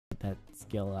that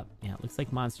skill up. Yeah, it looks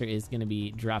like Monster is going to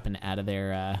be dropping out of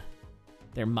their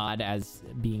mod as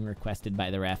being requested by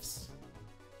the refs.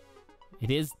 It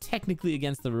is technically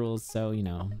against the rules, so, you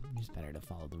know, it's better to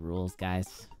follow the rules,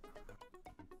 guys.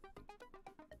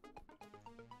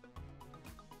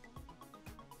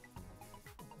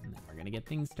 And then we're going to get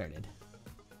things started.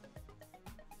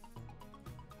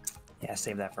 Yeah,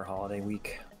 save that for holiday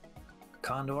week.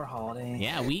 CoNDOR holiday.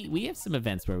 Yeah, we have some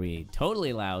events where we totally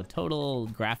allow total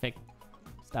graphic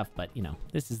stuff, but, you know,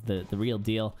 this is the real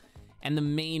deal. And the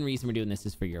main reason we're doing this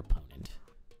is for your opponent.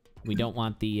 We don't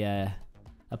want the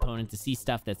opponent to see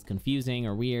stuff that's confusing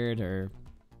or weird or,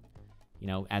 you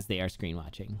know, as they are screen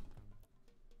watching.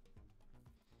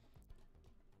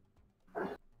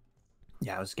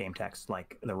 Yeah, it was game text.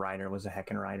 Like, the rider was a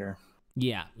heckin' rider.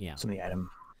 Yeah, yeah. Some of the item.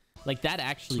 Like, that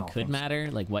actually Small could things. matter.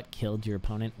 Like, what killed your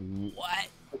opponent. What?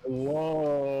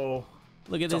 Whoa.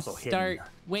 Look at It's this also start. hidden.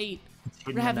 Wait. It's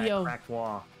hidden in that Ravio. cracked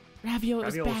wall. Ravio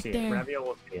is Ravio will back see it. there. Ravio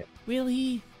will see it. Will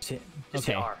he? Just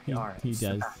Okay, hit R. he R.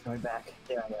 does. Back, going back.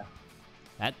 Yeah, yeah.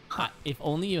 That if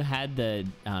only you had the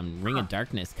Ring of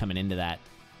Darkness coming into that.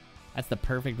 That's the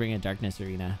perfect Ring of Darkness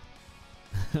arena.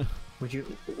 Would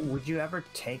you ever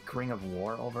take Ring of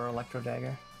War over Electro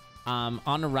Dagger? On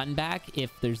a run back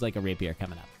if there's like a rapier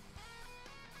coming up.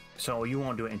 So you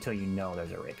won't do it until you know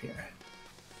there's a rapier.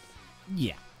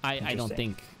 Yeah, I don't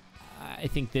think. I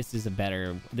think this is a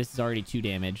better. This is already 2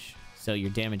 damage, so your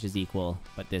damage is equal,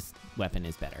 but this weapon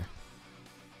is better.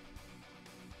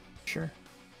 Sure.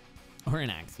 Or an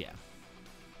axe, yeah.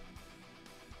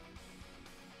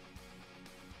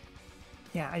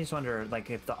 Yeah, I just wonder, like,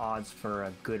 if the odds for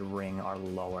a good ring are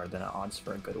lower than the odds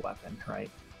for a good weapon, right?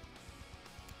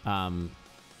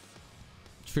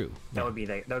 True. That would be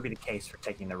the case for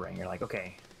taking the ring. You're like,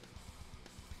 okay,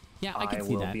 Yeah, I can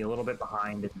see will that. be a little bit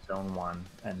behind in zone 1,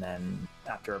 and then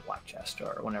after a black chest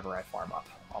or whenever I farm up,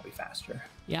 I'll be faster.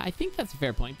 Yeah, I think that's a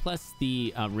fair point. Plus,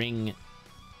 the ring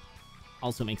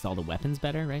also makes all the weapons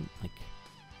better, right? Like,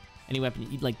 any weapon,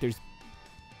 like,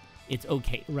 it's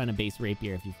okay to run a base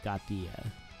rapier if you've got the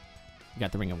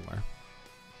Ring of War.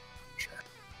 Sure.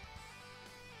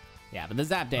 Yeah, but the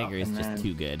Zap Dagger is just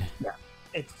too good. Yeah,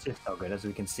 it's just so good. As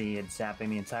we can see, it's zapping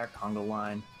the entire Congo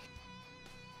line.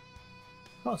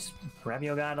 Oh,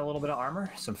 Ravio got a little bit of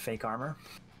armor, some fake armor.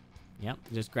 Yep,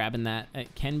 just grabbing that.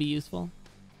 It can be useful.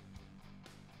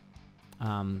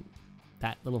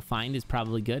 That little find is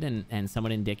probably good and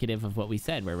somewhat indicative of what we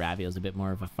said, where Ravio is a bit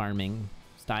more of a farming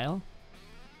style.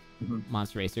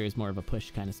 Monster Racer is more of a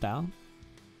push kind of style.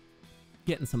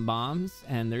 Getting some bombs,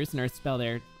 and there is an Earth spell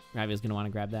there. Ravio's going to want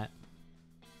to grab that.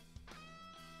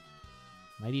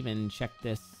 Might even check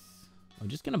this. I'm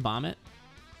just going to bomb it.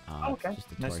 Oh, okay, just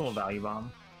a nice torch. little value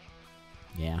bomb.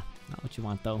 Yeah, not what you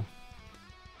want, though.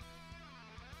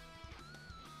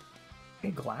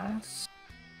 Okay, glass.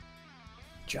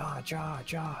 Jaw.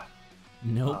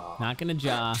 Nope, Oh. not going to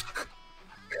jaw.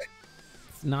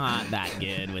 It's not that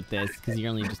good with this, because you're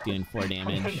only just doing 4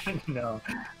 damage. No,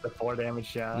 the 4 damage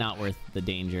shot. Not worth the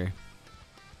danger.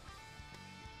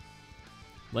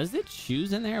 Was it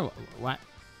shoes in there? What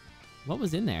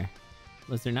was in there?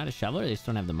 Was there not a shovel, or they just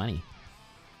don't have the money?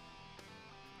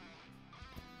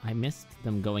 I missed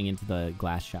them going into the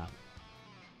glass shop.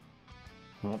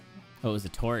 Well, Oh, it was a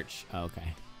torch. Oh,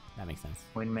 okay. That makes sense.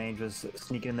 Wind Mage was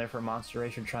sneaking in there for Monster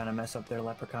Racer, trying to mess up their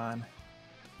Leprechaun.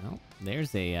 Oh,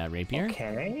 there's a rapier.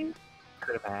 Okay.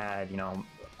 Could have had,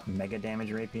 mega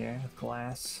damage rapier with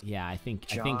glass. Yeah, I think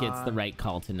it's the right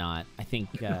call to not. I think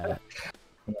Yeah,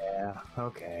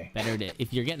 okay. better to,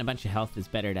 if you're getting a bunch of health, it's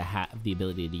better to have the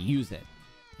ability to use it.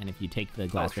 And if you take the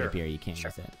glass sure. rapier, you can't Sure,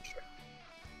 use it. sure.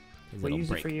 'Cause Well, it'll use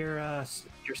break. it for your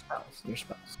spells.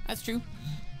 That's true.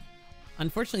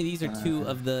 Unfortunately, these are 2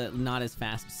 of the not as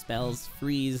fast spells.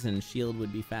 Freeze and Shield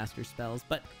would be faster spells,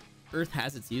 but Earth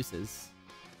has its uses.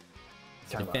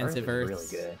 Talking about Defensive Earth Earth.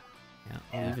 is really good. Yeah,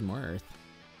 Yeah. even more Earth.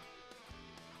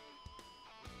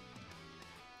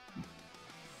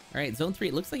 All right, Zone 3.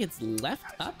 It looks like it's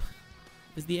left up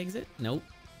is the exit. Nope.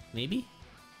 Maybe?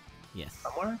 Yes.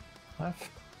 Somewhere left.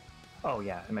 Oh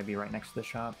yeah, it might be right next to the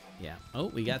shop. Yeah. Oh,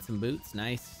 we got some boots.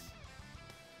 Nice.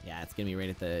 Yeah, it's going to be right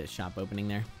at the shop opening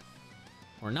there.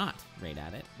 Or not right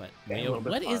at it, but Yeah, a way little over.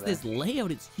 bit What is farther. this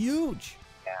layout? It's huge.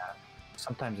 Yeah.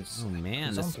 Sometimes it's. Oh,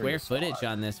 man. The Zone 3 square is smaller. footage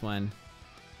on this one.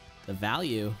 The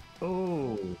value.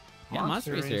 Oh. Yeah,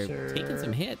 Monster Racer taking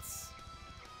some hits.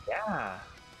 Yeah.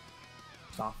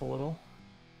 It's off a little.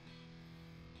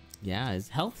 Yeah, his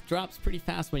health drops pretty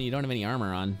fast when you don't have any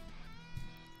armor on.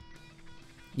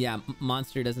 Yeah,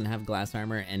 Monster doesn't have glass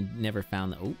armor and never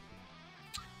found the... Oh,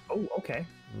 Oh, okay.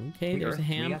 okay, there's a we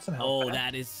ham. got some health Oh, back.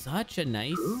 that is such a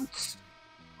nice... Boots.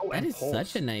 Oh, That is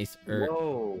such a nice Earth.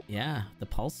 Whoa. Yeah, the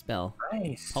Pulse spell.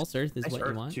 Nice. Pulse Earth is nice what Earth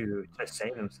you want. to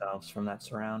save themselves from that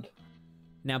surround.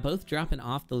 Now, both dropping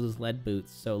off those lead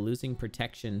boots, so losing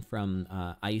protection from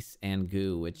ice and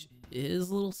goo, which is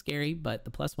a little scary, but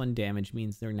the +1 damage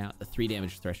means they're now at the 3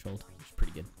 damage threshold, which is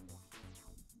pretty good.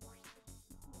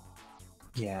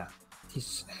 Yeah,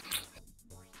 he's...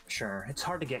 Sure, it's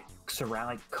hard to get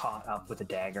caught up with a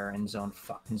dagger in zone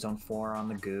 4 on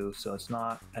the goo, so it's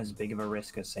not as big of a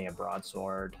risk as, say, a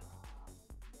broadsword.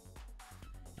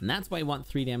 And that's why I want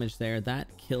 3 damage there. That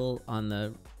kill on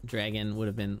the dragon would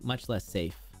have been much less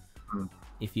safe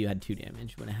if you had 2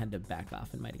 damage. When I had to back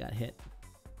off and might have got hit.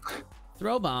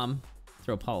 Throw bomb.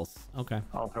 Throw pulse. Okay.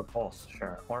 I'll throw pulse,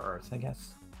 sure. Or earth, I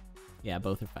guess. Yeah,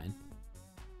 both are fine.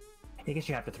 I guess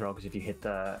you have to throw because if you hit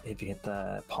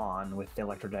the pawn with the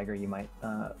electro dagger, you might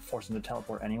force him to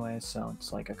teleport anyways. So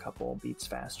it's like a couple beats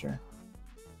faster.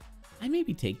 I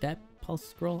maybe take that pulse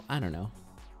scroll. I don't know.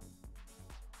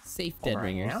 Safe dead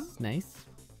ringers. Nice.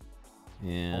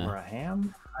 Yeah. Over a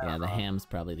ham? Yeah, the ham's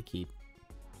probably the keep.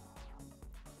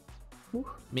 Whew.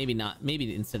 Maybe not.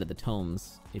 Maybe instead of the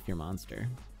tomes, if you're monster.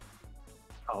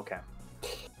 Oh, okay.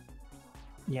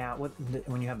 Yeah,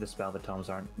 when you have the spell, the tomes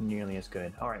aren't nearly as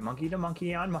good. All right, monkey to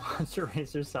monkey on Monster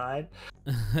Racer's side.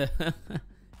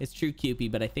 It's true,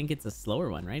 Cupid, but I think it's a slower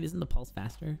one, right? Isn't the pulse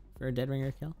faster for a dead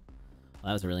ringer kill? Well,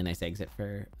 that was a really nice exit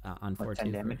for on 4-2.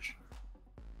 10 damage.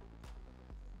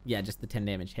 Yeah, just the 10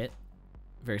 damage hit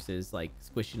versus like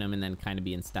squishing them and then kind of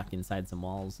being stuck inside some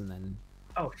walls and then.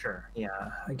 Oh sure,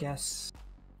 yeah. I guess.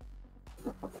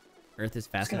 Earth is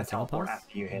faster than teleport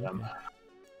after you hit him.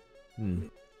 I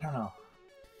don't know.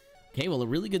 Okay, well, a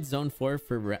really good zone 4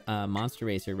 for Monster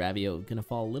Racer. Ravio gonna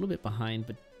fall a little bit behind,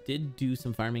 but did do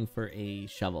some farming for a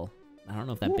shovel. I don't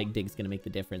know if that big dig's gonna make the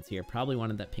difference here. Probably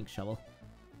wanted that pink shovel.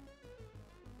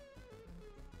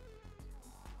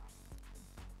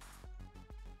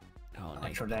 Oh, nice.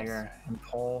 Electro dagger and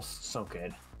pulse, so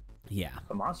good. Yeah.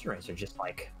 The Monster Racer just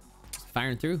like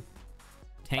firing through,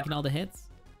 tanking all the hits.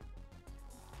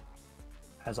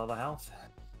 Has all the health.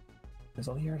 Has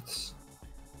all the earths.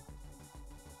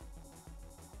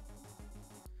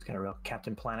 It's got a real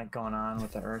Captain Planet going on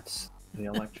with the earths, the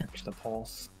electrics, the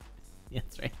pulse. Yeah,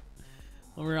 that's right.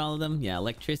 What were all of them? Yeah,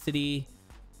 electricity,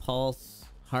 pulse,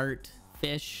 heart,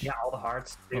 fish. Yeah, all the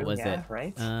hearts too. What was it?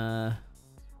 Right?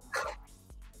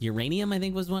 Uranium, I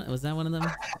think was one. Was that one of them?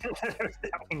 It was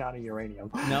definitely not a uranium.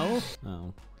 No?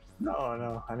 Oh.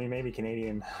 No. I mean, maybe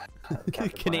Canadian.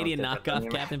 Canadian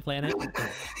knockoff Captain Planet.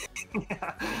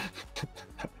 Yeah.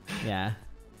 Yeah.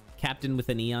 Captain with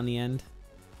an E on the end.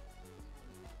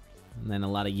 And then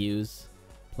a lot of U's.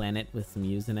 Planet with some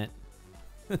U's in it.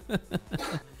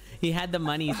 He had the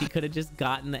monies. He could have just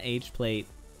gotten the H plate.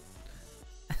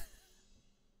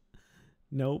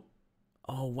 Nope.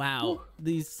 Oh, wow. Ooh.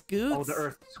 These scoots. Oh, the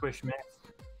earth squish mix.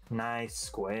 Nice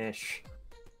squish.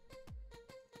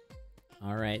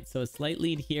 All right. So a slight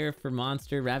lead here for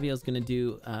Monster. Ravio's going to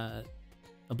do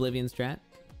Oblivion strat.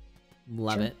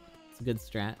 Love it. It's a good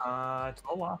strat. It's a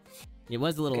little off. It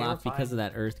was a little off because of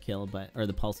that earth kill, or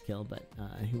the pulse kill, but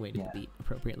he waited the beat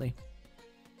appropriately.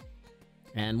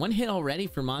 And 1 hit already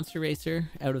for Monster Racer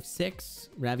out of 6.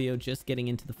 Ravio just getting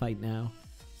into the fight now.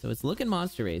 So it's looking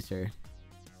Monster Racer.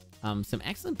 Some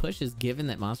excellent pushes given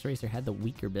that Monster Racer had the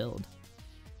weaker build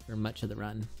for much of the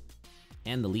run.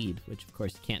 And the lead, which of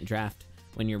course you can't draft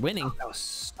when you're winning. Oh, that was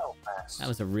so fast. That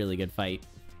was a really good fight.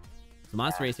 So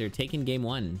Monster Racer taking game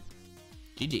 1.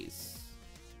 GG's.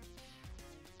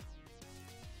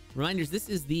 Reminders, this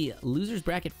is the Losers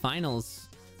Bracket Finals.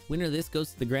 Winner of this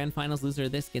goes to the Grand Finals. Loser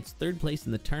of this gets 3rd place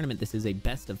in the tournament. This is a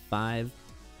best of 5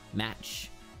 match.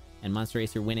 And Monster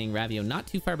Racer winning. Ravio not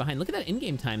too far behind. Look at that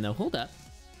in-game time, though. Hold up.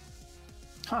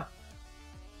 Huh.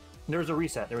 There was a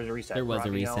reset. There was a reset. There was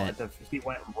a reset. He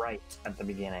went right at the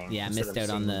beginning. Yeah, missed out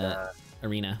on the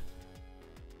arena.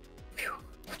 Phew.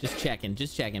 Just checking,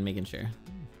 making sure.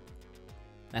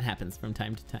 That happens from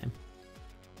time to time.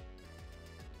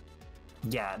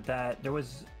 Yeah, there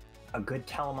was a good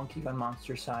telemonkey on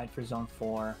Monster side for Zone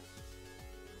 4.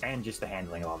 And just the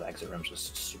handling of all the exit rooms was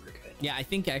super good. Yeah, I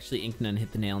think actually Inknun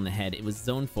hit the nail on the head. It was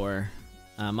Zone 4.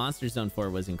 Monster Zone 4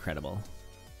 was incredible.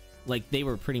 Like, they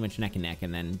were pretty much neck and neck,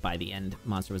 and then by the end,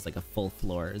 Monster was like a full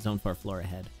floor, Zone 4 floor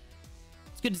ahead.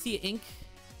 It's good to see you,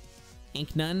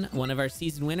 Inknun, one of our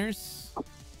season winners.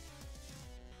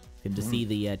 Good to see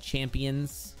the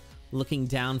champions looking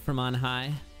down from on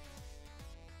high.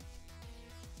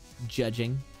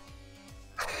 Judging.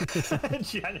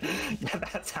 Yeah,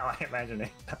 that's how I imagine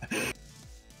it.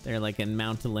 They're like in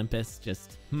Mount Olympus,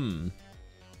 just,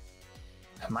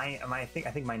 I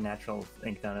think my natural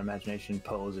think down imagination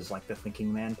pose is like the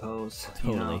thinking man pose.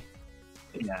 Totally.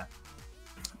 Yeah.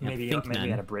 Yeah, Maybe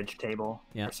at a bridge table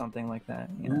or something like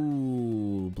that. Yeah.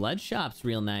 Ooh, Blood Shop's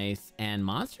real nice, and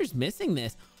Monster's missing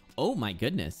this. Oh my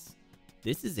goodness,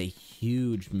 this is a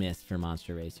huge miss for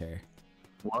Monster Racer.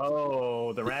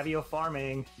 Whoa, the Ravio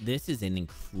farming. This is an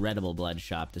incredible Blood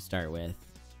Shop to start with.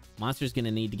 Monster's gonna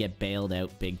need to get bailed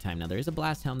out big time. Now there is a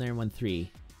Blast Helm there in 1-3,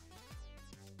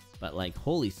 but like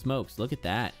holy smokes, look at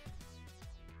that.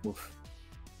 Oof.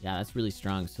 Yeah, that's really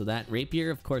strong. So that Rapier,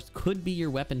 of course, could be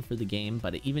your weapon for the game,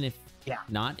 but even if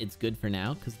not, it's good for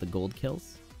now because the gold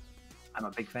kills. I'm a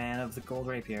big fan of the gold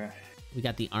Rapier. We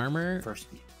got the armor. First.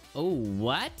 Oh,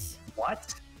 what?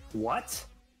 What?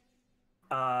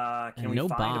 Can we no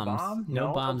find bombs. a bomb?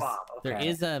 No bombs. Bomb. Okay. There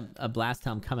is a Blast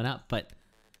Helm coming up, but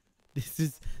this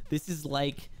is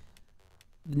like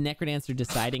the Necrodancer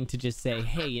deciding to just say,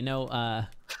 hey, you know,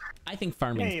 I think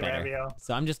farming's better. Ravio.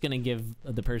 So I'm just going to give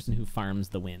the person who farms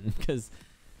the win, because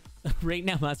right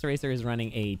now Monster Racer is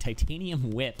running a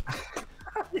titanium whip.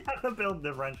 Yeah, the build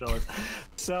differential is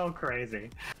so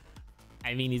crazy.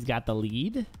 I mean, he's got the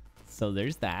lead, so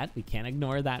there's that. We can't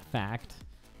ignore that fact.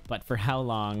 But for how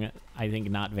long? I think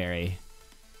not very.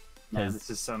 Yeah, this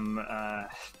is some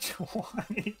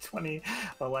 2020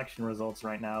 election results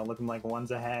right now, looking like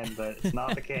one's ahead, but it's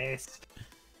not the case.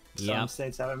 Some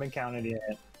states haven't been counted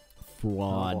yet.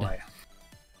 Fraud. Oh boy.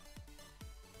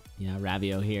 Yeah,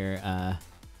 Ravio here.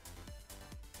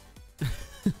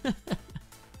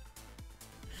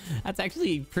 That's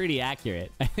actually pretty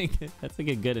accurate. I think that's like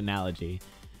a good analogy.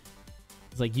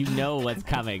 It's like you know what's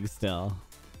coming still.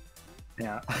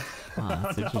 Yeah. Oh,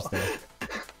 that's interesting.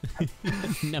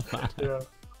 Nevada.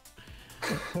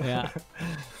 Yeah.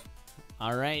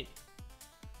 All right.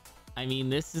 I mean,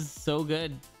 this is so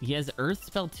good. He has Earth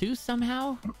Spell too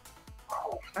somehow.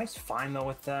 Oh, nice find though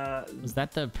with the. Was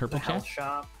that the purple health chest?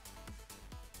 shop?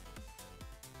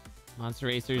 Monster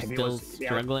Racer's still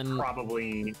struggling.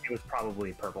 It was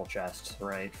probably purple chest,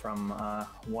 right? From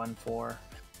 1-4.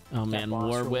 Oh man,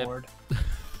 War Whip.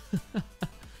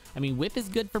 I mean, Whip is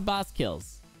good for boss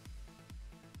kills.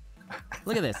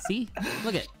 Look at this. See?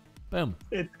 Look at. Boom.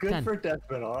 It's good 10. for death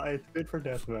metal. It's good for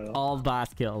death metal. All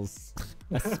boss kills,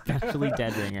 especially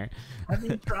Dead Ringer. Have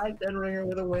you tried Dead Ringer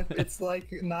with a whip? It's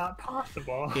like not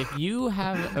possible. If you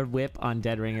have a whip on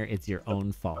Dead Ringer, it's your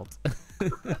own fault.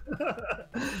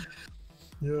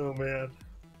 Oh man.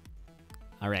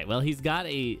 All right. Well, he's got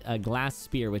a glass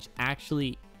spear, which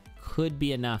actually could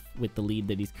be enough with the lead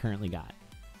that he's currently got.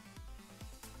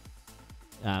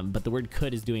 But the word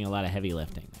 "could" is doing a lot of heavy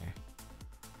lifting there.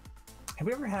 Have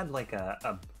we ever had like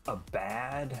a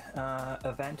bad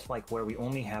event, like where we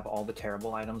only have all the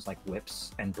terrible items like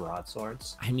whips and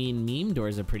broadswords? I mean, Meme Door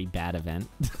is a pretty bad event.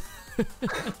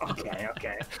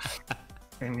 Okay.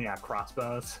 And yeah,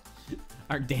 crossbows.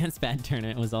 Our Dance Bad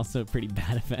tournament was also a pretty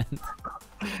bad event.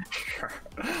 Sure.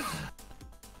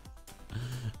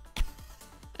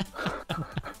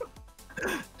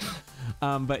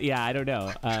 But yeah, I don't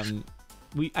know.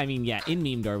 In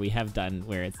Meme Door we have done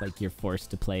where it's like you're forced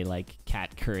to play like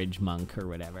Cat Courage Monk or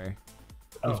whatever.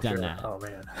 We've done that. Oh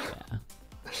man. Yeah.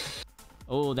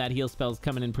 Oh, that heal spell's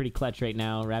coming in pretty clutch right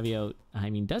now. Ravio, I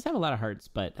mean, does have a lot of hearts,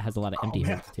 but has a lot of empty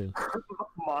hearts too.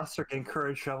 Monster getting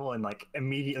Courage Shovel and like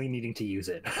immediately needing to use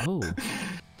it. Oh.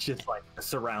 Just like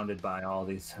surrounded by all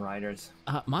these riders.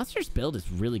 Monster's build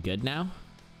is really good now.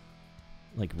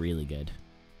 Like really good.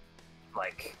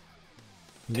 Like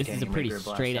this is a pretty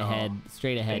straight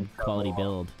ahead quality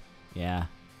build. Yeah.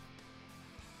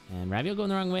 And Ravio going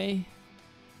the wrong way.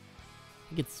 I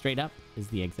think it's straight up is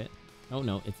the exit. Oh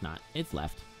no, it's not. It's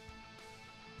left.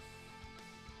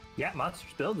 Yeah,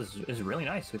 Monster's build is really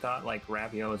nice. We thought like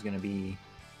Ravio was gonna be.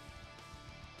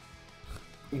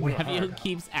 Ravio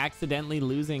keeps accidentally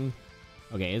losing.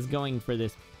 Okay, is going for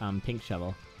this pink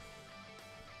shovel.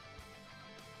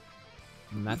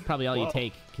 And that's probably all you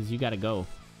take because you got to go.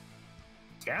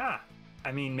 Yeah,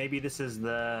 I mean maybe this is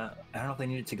the. I don't know if they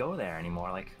needed to go there anymore.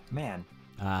 Like man.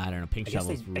 I don't know. Pink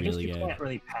shovel's really good. You can't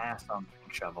really pass on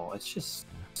pink shovel. It's just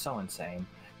so insane.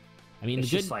 I mean,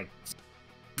 the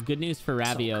good news for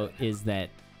Ravio is that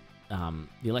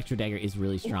the Electro Dagger is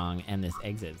really strong, and this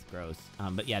exit is gross.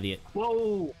 But yeah,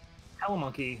 whoa, Hello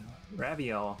Monkey,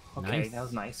 Ravio. Okay, nice. That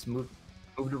was nice. Move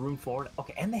to room forward.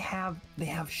 Okay, and they have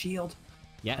shield.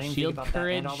 Yeah, shield,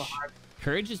 courage.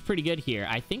 Courage is pretty good here.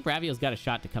 I think Ravio's got a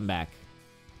shot to come back.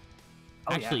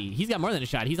 Oh, actually, he's got more than a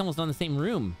shot. He's almost on the same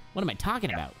room. What am I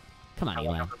talking about? Come on,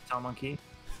 Eli. Monkey.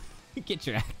 Get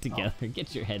your act together. Oh.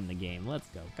 Get your head in the game. Let's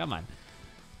go. Come on.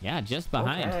 Yeah, just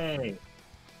behind. Okay.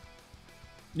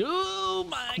 Oh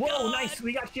my god! Whoa, nice!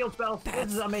 We got shield spells.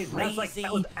 This is amazing.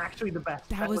 That was actually the best.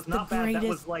 That was the not bad. That greatest.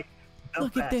 was like the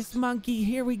Look at this best. monkey.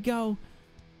 Here we go.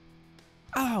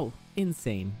 Oh,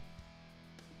 insane.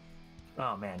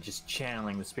 Oh man, just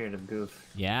channeling the spirit of Goof.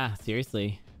 Yeah,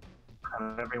 seriously.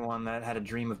 Everyone that had a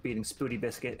dream of beating Spooty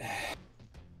Biscuit.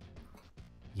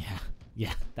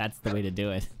 Yeah, that's the way to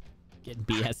do it. Getting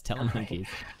BS telemonkeys.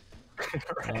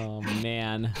 Right. Oh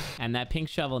man. And that pink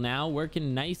shovel now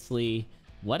working nicely.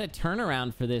 What a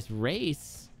turnaround for this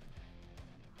race.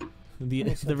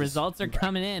 The results are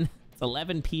coming in. It's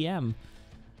 11 p.m.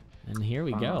 And here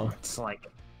we go. It's like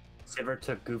Sivir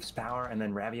took Goof's power, and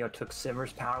then Ravio took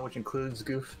Sivir's power, which includes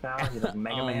Goof's power. He's like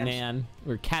Mega Oh Man. man,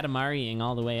 we're Katamariing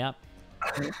all the way up.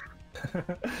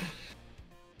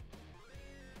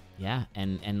 Yeah,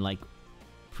 and like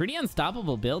pretty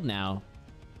unstoppable build now,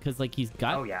 because like he's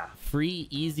got free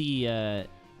easy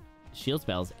shield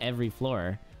spells every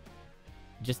floor.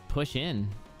 Just push in.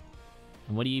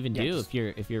 And what do you even do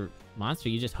if you're monster?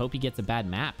 You just hope he gets a bad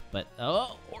map. But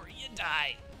or you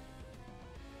die.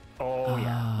 Oh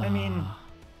yeah. I mean,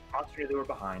 monster they were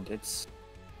behind. It's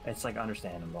like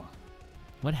understandable.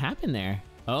 What happened there?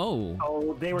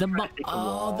 Oh, they were trying to dig the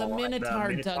wall. The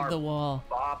Minotaur dug the wall.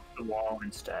 Bopped the wall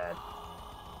instead.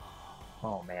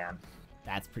 Oh man.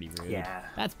 That's pretty rude. Yeah.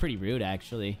 That's pretty rude,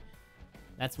 actually.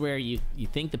 That's where you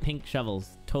think the pink shovel's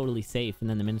totally safe, and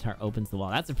then the Minotaur opens the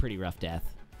wall. That's a pretty rough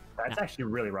death. That's actually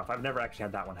really rough. I've never actually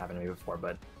had that one happen to me before,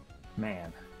 but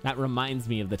man. That reminds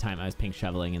me of the time I was pink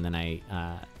shoveling, and then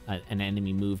an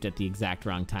enemy moved at the exact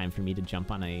wrong time for me to jump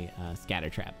on a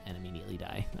scatter trap and immediately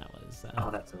die. That was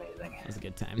that's amazing. That was a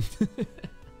good time.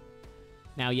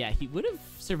 Now, yeah, he would have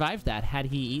survived that had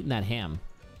he eaten that ham.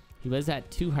 He was at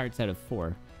 2 hearts out of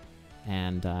 4.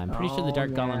 And I'm pretty sure the Dark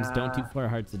Golems don't do 4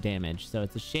 hearts of damage. So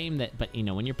it's a shame that, but you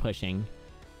know, when you're pushing,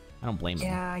 I don't blame him.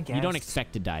 Yeah, I guess. You don't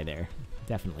expect to die there.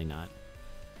 Definitely not.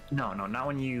 No, not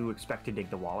when you expect to dig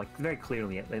the wall. Like, very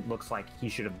clearly, it looks like he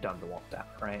should have dug the wall down,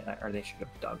 right? Or they should have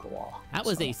dug the wall. That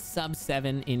was a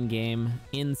sub-7 in-game.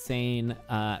 Insane.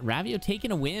 Ravio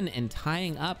taking a win and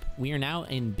tying up. We are now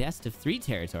in best of 3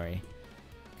 territory,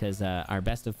 because our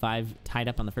best of 5 tied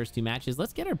up on the first 2 matches.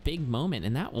 Let's get our big moment,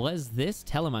 and that was this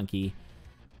Telemonkey.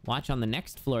 Watch on the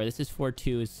next floor. This is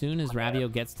 4-2. As soon as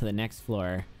Ravio gets to the next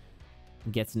floor,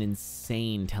 gets an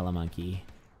insane Telemonkey.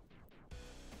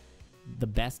 The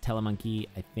best Telemonkey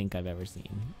I think I've ever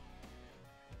seen.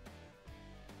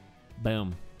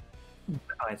 Boom.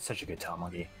 Oh, it's such a good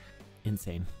Telemonkey.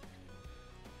 Insane.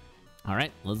 All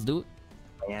right, let's do it.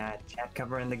 Yeah, chat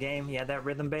cover in the game. Yeah, that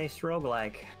rhythm-based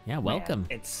roguelike. Yeah, welcome.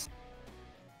 Man, it's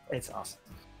awesome.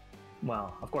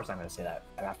 Well, of course I'm going to say that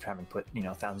after having put,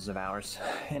 thousands of hours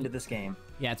into this game.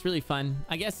 Yeah, it's really fun.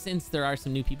 I guess since there are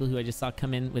some new people who I just saw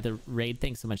come in with a raid,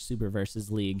 thanks so much, Super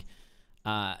versus League.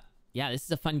 Yeah, this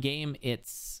is a fun game.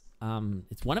 It's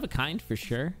one of a kind for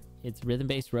sure. It's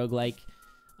rhythm-based roguelike.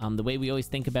 The way we always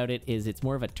think about it is it's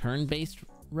more of a turn-based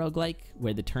roguelike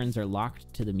where the turns are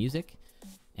locked to the music.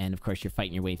 And of course, you're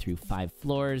fighting your way through 5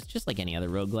 floors, just like any other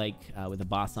roguelike, with a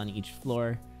boss on each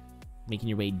floor, making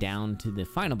your way down to the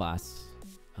final boss.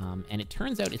 And it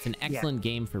turns out it's an excellent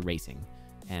game for racing.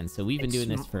 And so we've been doing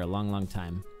this for a long, long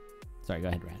time. Sorry, go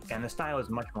ahead, Rad. And the style is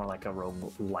much more like a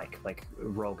rogue-like, like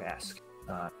rogue-esque,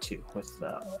 too, with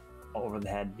the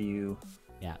over-the-head view.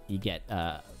 Yeah, you get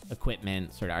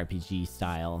equipment, sort of RPG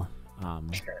style.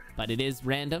 Sure. But it is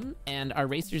random, and our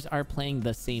racers are playing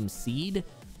the same seed,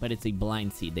 but it's a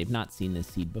blind seed. They've not seen this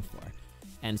seed before.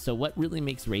 And so what really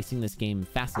makes racing this game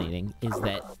fascinating is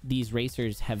that these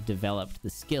racers have developed the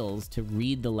skills to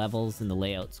read the levels and the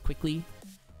layouts quickly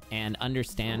and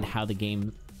understand how the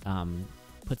game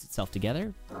puts itself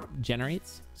together,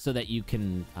 generates, so that you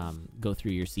can go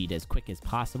through your seed as quick as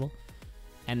possible.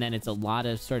 And then it's a lot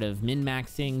of sort of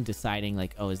min-maxing, deciding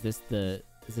like, oh, is this the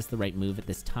right move at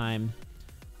this time?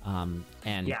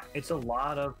 And yeah, it's a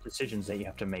lot of decisions that you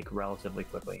have to make relatively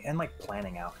quickly, and like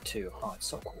planning out too. Oh, it's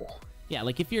so cool. Yeah,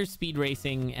 like if you're speed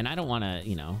racing, and I don't want to,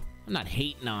 I'm not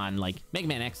hating on like Mega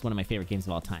Man X, one of my favorite games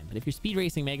of all time, but if you're speed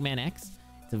racing Mega Man X,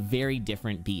 it's a very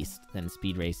different beast than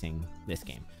speed racing this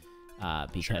game.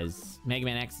 Because Mega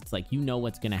Man X, it's like,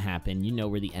 what's going to happen,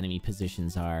 where the enemy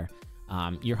positions are.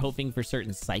 You're hoping for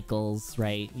certain cycles,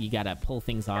 right? You got to pull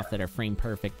things off that are frame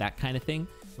perfect, that kind of thing.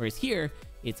 Whereas here,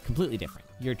 it's completely different.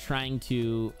 You're trying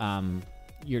to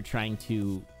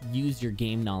use your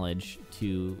game knowledge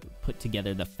to put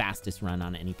together the fastest run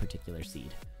on any particular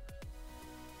seed.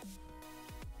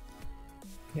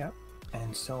 Yep.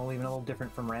 And so even a little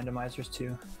different from randomizers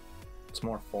too. It's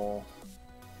more full,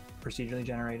 procedurally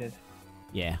generated.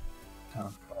 Yeah.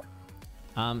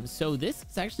 So this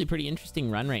is actually a pretty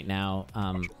interesting run right now.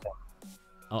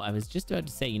 Oh, I was just about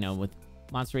to say, you know, with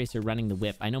Monster Racer running the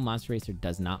whip, I know Monster Racer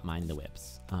does not mind the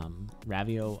whips.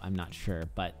 Ravio, I'm not sure,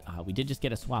 but we did just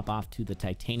get a swap off to the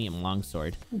Titanium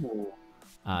Longsword.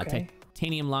 Okay.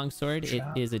 Titanium Longsword, it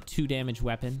is a 2 damage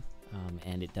weapon,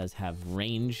 and it does have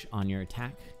range on your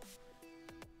attack.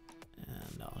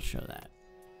 And I'll show that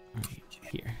right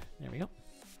here. There we go.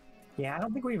 Yeah, I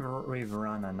don't think we've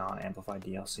run a non-amplified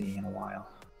DLC in a while,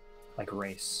 like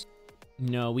race.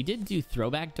 No, we did do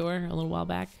Throwback Door a little while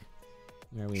back,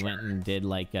 where we went and did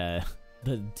like the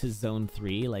to Zone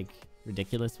 3, like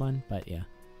ridiculous one, but yeah.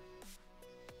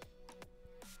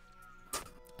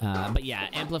 But yeah,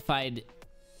 Amplified,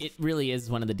 it really is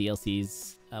one of the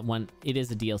DLCs. It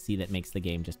is a DLC that makes the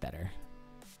game just better.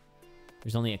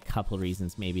 There's only a couple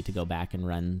reasons maybe to go back and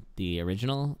run the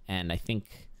original, and I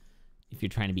think if you're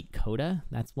trying to beat Coda,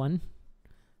 that's one.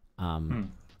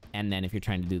 And then if you're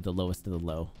trying to do the lowest of the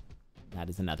low, that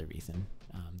is another reason,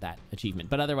 that achievement.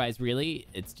 But otherwise, really,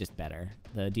 it's just better.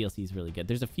 The DLC is really good.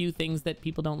 There's a few things that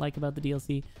people don't like about the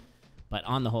DLC, but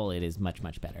on the whole, it is much,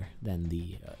 much better than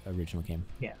the original game.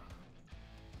 Yeah.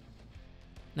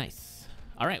 Nice.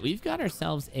 All right, we've got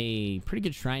ourselves a pretty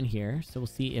good shrine here, so we'll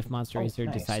see if Monster Racer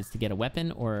decides to get a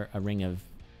weapon or a Ring of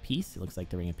Peace. It looks like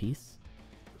the Ring of Peace.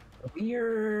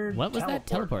 Weird. What was that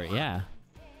teleport? Yeah.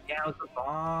 Yeah, it was a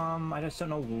bomb. I just don't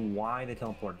know why they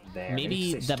teleported there.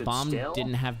 Maybe the bomb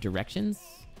didn't have directions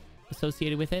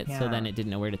associated with it, so then it didn't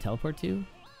know where to teleport to.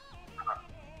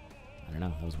 I don't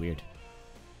know. That was weird.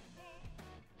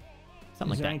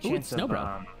 Something like that. Ooh, it's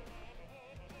Snowbro.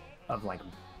 Of like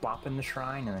bopping the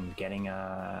shrine and then getting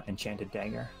a enchanted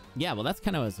dagger. Yeah, well, that's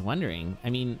kind of what I was wondering. I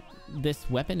mean, this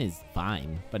weapon is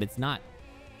fine, but it's not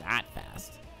that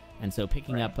fast. And so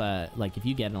picking up, like, if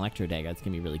you get an Electro Dagger, it's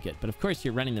going to be really good. But of course,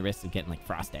 you're running the risk of getting, like,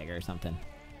 Frost Dagger or something,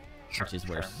 which is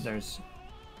worse. There's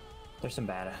some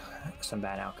bad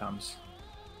outcomes.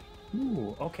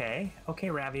 Ooh, okay. Okay,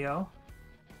 Ravio.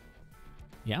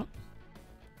 Yeah.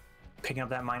 Picking up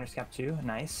that Miner's Cap too.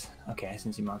 Nice. Okay, I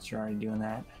can see Monster already doing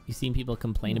that. You seen people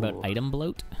complain about item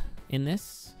bloat in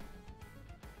this?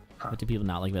 What do people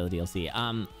not like about the DLC?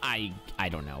 I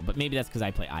don't know, but maybe that's because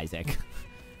I play Isaac.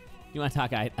 You want to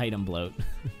talk item bloat?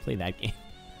 Play that game.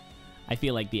 I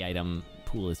feel like the item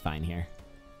pool is fine here.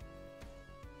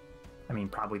 I mean,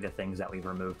 probably the things that we've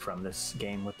removed from this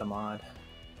game with the mod.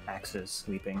 Axes,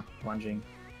 leaping, lunging.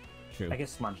 True. I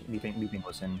guess leaping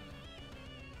was in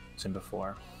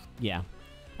before. Yeah.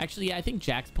 Actually, yeah, I think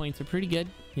Jack's points are pretty good.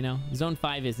 You know, Zone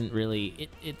 5 isn't really...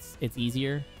 It's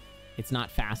easier. It's not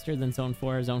faster than Zone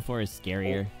 4. Zone 4 is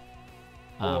scarier.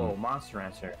 Monster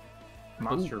Rancher.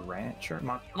 Monster Rancher?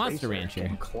 Monster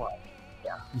Rancher.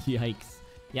 Yeah. Yikes.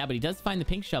 Yeah, but he does find the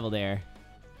pink shovel there.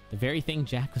 The very thing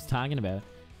Jack was talking about.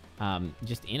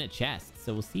 Just in a chest.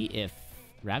 So we'll see if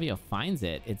Ravio finds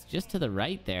it. It's just to the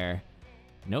right there.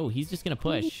 No, he's just going to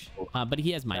push. But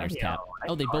he has Miner's Cap.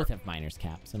 Oh, they both have Miner's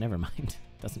Cap, so never mind.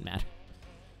 Doesn't matter.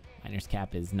 Miner's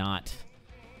Cap is not...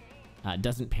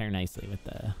 doesn't pair nicely with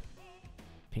the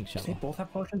pink shovel. Do they both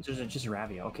have potions, or is it just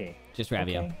Ravio? Okay. Just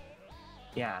Ravio. Okay.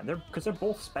 Yeah, because they're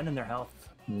both spending their health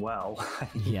well.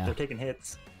 Yeah. They're taking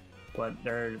hits, but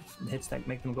they're hits that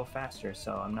make them go faster,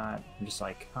 so I'm just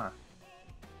like, huh.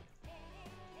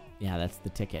 Yeah, that's the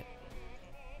ticket.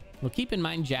 Well, keep in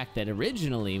mind, Jack, that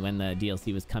originally when the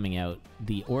DLC was coming out,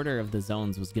 the order of the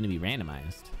zones was going to be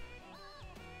randomized.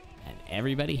 And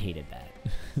everybody hated that.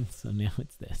 So now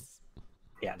it's this.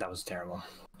 Yeah, that was terrible.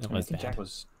 It was bad. Jack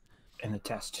was in the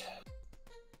test.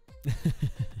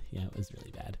 Yeah, it was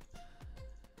really bad.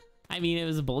 I mean, it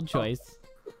was a bold choice,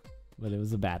 but it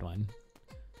was a bad one.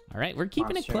 All right, we're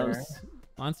keeping it close.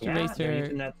 Monster Racer. They're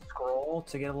using that scroll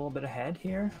to get a little bit ahead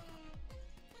here.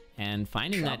 And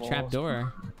finding that trap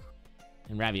door.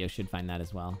 And Ravio should find that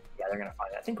as well. Yeah, they're going to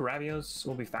find it. I think Ravio's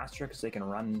will be faster because they can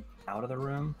run out of the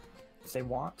room if they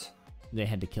want. They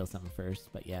had to kill something first,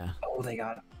 but yeah. Oh, they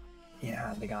got...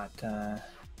 Yeah, they got...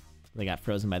 They got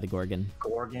frozen by the Gorgon.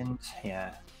 Gorgons,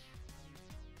 yeah.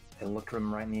 They looked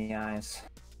them right in the eyes.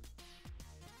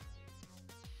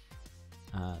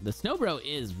 The Snowbro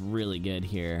is really good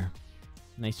here.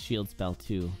 Nice shield spell,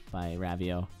 too, by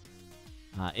Ravio.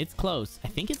 It's close. I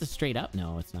think it's a straight up.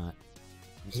 No, it's not.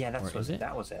 Yeah, that was it.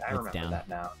 I remember down. that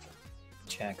now.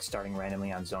 Check starting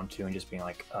randomly on Zone 2 and just being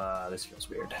like, this feels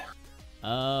weird.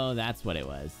 Oh, that's what it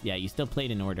was. Yeah, you still played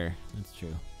in order. That's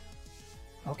true.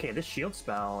 Okay, this shield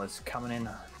spell is coming in.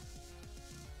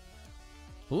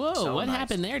 Whoa, so what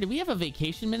happened there? Did we have a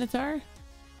vacation Minotaur?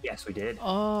 Yes, we did.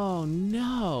 Oh,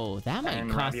 no. That might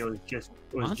cost... And Ravio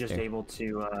was just able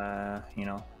to,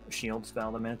 shield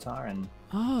spell the Minotaur and...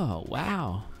 Oh,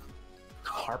 wow.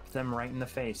 Harp them right in the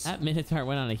face. That Minotaur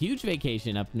went on a huge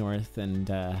vacation up north and,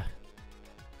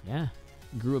 yeah,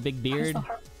 grew a big beard.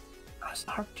 How does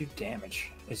the harp do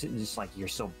damage? Is it just like you're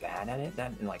so bad at it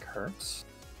that it like hurts?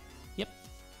 Yep.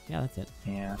 Yeah, that's it.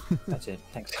 Yeah, that's it.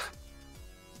 Thanks.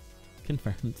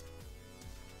 Confirmed.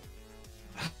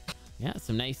 Yeah,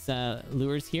 some nice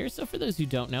lures here. So for those who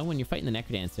don't know, when you're fighting the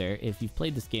Necrodancer, if you've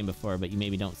played this game before but you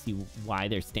maybe don't see why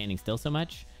they're standing still so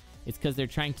much, it's because they're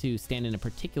trying to stand in a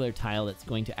particular tile that's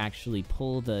going to actually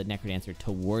pull the Necrodancer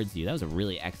towards you. That was a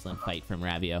really excellent fight from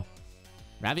Ravio.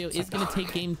 Ravio is going to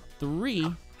take game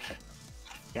 3.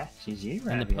 Yeah, GG, Ravio.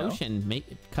 And the potion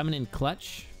coming in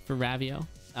clutch for Ravio.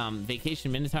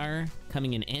 Vacation Minotaur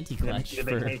coming in anti-clutch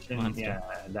for Monster. Yeah,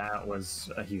 that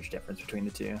was a huge difference between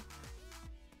the two.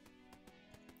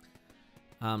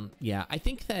 Yeah, I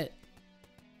think that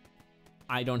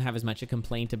I don't have as much a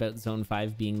complaint about Zone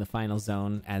 5 being the final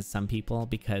zone as some people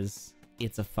because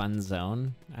it's a fun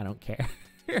zone. I don't care.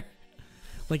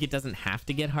 Like, it doesn't have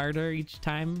to get harder each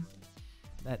time.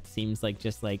 That seems like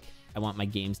just like I want my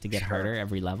games to get harder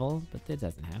every level, but it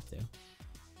doesn't have to.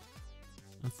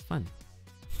 That's fun.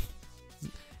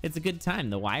 It's a good time.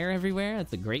 The wire everywhere,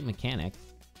 that's a great mechanic.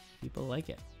 People like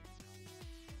it.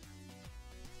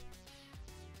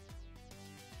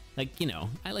 Like, you know,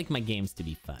 I like my games to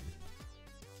be fun.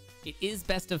 It is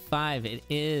best of 5. It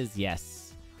is,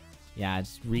 yes. Yeah,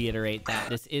 just reiterate that.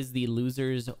 This is the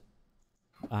losers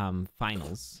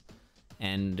finals.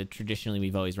 And traditionally,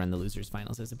 we've always run the losers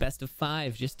finals as a best of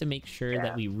 5 just to make sure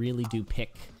that we really do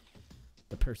pick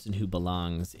the person who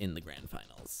belongs in the grand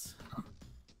finals.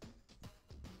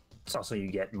 It's also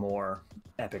you get more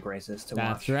epic races to watch.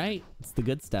 That's right. It's the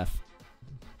good stuff.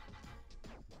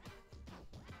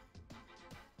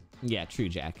 Yeah, true,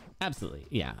 Jack. Absolutely.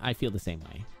 Yeah, I feel the same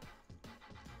way.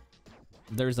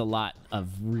 There's a lot of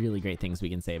really great things we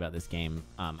can say about this game.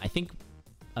 I think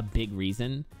a big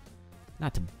reason,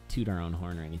 not to toot our own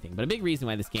horn or anything, but a big reason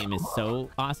why this game is so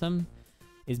awesome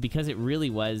is because it really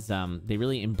was, they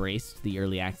really embraced the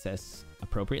early access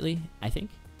appropriately, I think,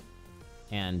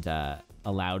 and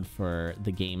allowed for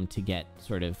the game to get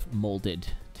sort of molded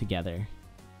together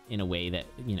in a way that,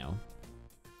 you know,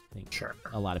 I think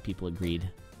a lot of people agreed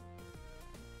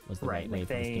was the right way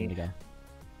for this game to go.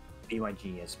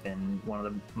 BYG has been one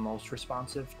of the most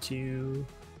responsive to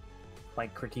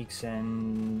like critiques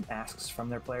and asks from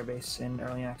their player base in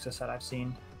early access that I've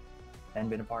seen and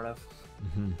been a part of.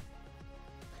 Mm-hmm.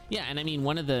 Yeah, and I mean,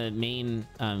 one of the main,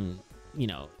 you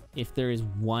know, if there is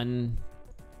one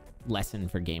lesson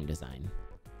for game design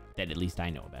that at least I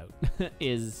know about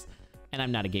is, and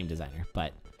I'm not a game designer,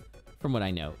 but from what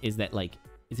I know, is that like,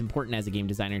 it's important as a game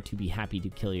designer to be happy to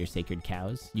kill your sacred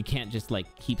cows. You can't just like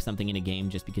keep something in a game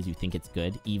just because you think it's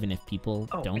good, even if people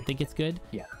don't think it's good.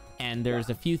 Yeah. And there's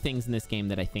a few things in this game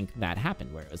that I think that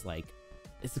happened where it was like,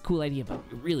 it's a cool idea, but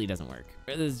it really doesn't work.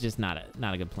 Or this is just not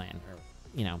a good plan, or,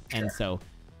 you know. And so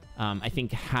I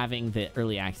think having the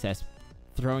early access,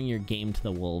 throwing your game to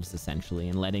the wolves essentially,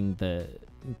 and letting the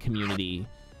community,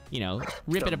 you know,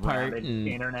 rip it apart. And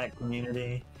internet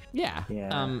community. Yeah.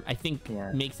 I think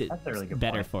makes it really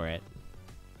better for it.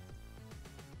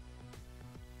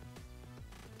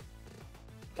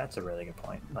 That's a really good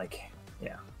point. Like,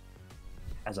 yeah.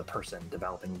 As a person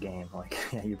developing a game, like,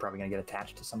 yeah, you're probably gonna get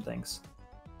attached to some things.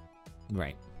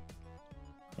 Right.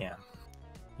 Yeah.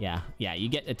 Yeah, you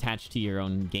get attached to your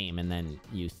own game, and then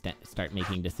you start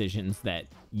making decisions that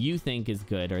you think is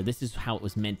good, or this is how it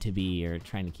was meant to be, or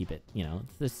trying to keep it, you know,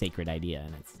 it's the sacred idea,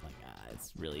 and it's like,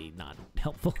 it's really not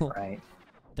helpful. Right.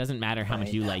 Doesn't matter how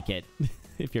much you like it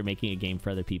if you're making a game for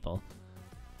other people.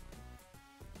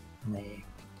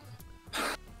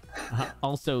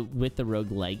 Also, with the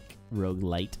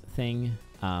roguelite thing,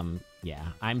 yeah,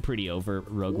 I'm pretty over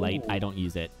roguelite. I don't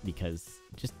use it because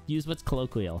just use what's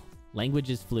colloquial. Language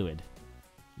is fluid.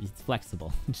 It's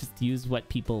flexible. Just use what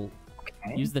people...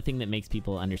 Use the thing that makes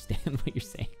people understand what you're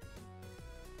saying.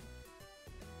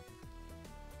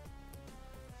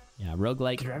 Yeah,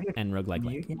 roguelike and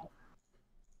roguelike.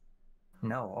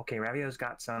 No, okay, Ravio's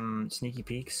got some sneaky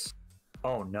peeks.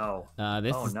 Oh no.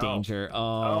 This is danger.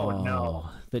 Oh no.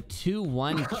 The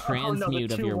 2-1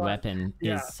 transmute of your weapon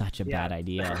is such a bad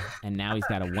idea. And now he's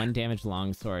got a 1 damage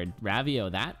longsword. Ravio,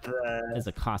 that is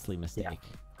a costly mistake.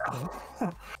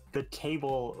 The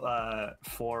table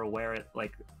for where it,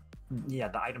 like, the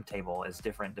item table is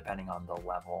different depending on the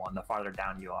level, and the farther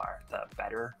down you are, the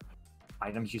better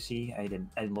items you see. I did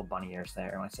little bunny ears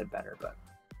there when I said better, but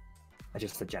that's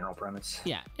just the general premise.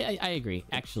 Yeah, I agree.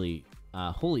 Actually,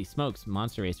 holy smokes,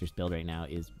 Monster Racer's build right now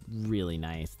is really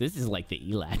nice. This is like the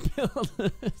ELAC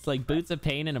build. It's like boots of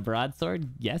pain and a broadsword.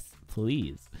 Yes,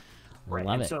 please. Right.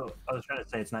 Love And it. so I was trying to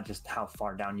say it's not just how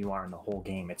far down you are in the whole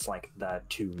game. It's like the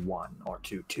 2-1 or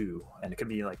 2-2, and it could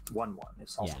be like 1-1.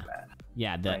 It's also bad.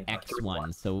 Yeah, the Right, or X1.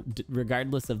 3-1. So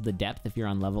regardless of the depth, if you're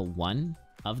on level 1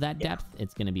 of that depth,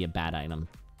 it's going to be a bad item.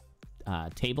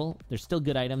 Table, there's still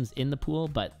good items in the pool,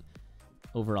 but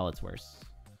overall it's worse.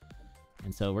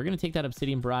 And so we're going to take that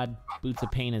Obsidian Broad Boots of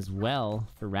Pain as well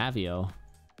for Ravio.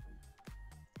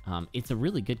 It's a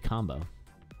really good combo.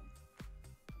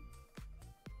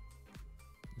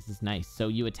 This is nice. So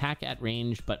you attack at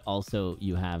range, but also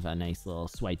you have a nice little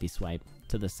swipey swipe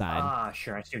to the side. Ah,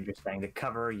 sure. I see what you're saying. To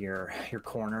cover your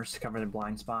corners, to cover the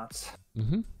blind spots.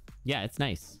 Yeah, it's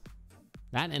nice.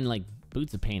 That and like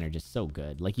Boots of Pain are just so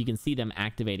good. Like you can see them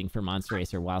activating for Monster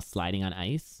Racer while sliding on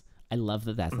ice. I love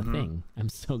that that's a thing. I'm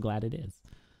so glad it is.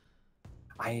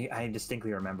 I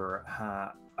distinctly remember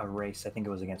a race, I think it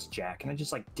was against Jack, and I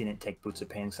just like didn't take Boots of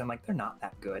Pain because I'm like, they're not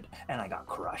that good, and I got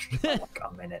crushed for like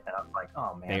a minute, and I was like,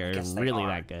 oh man, They're I guess they really are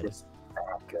that good. just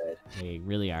that good. They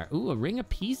really are. Ooh, a Ring of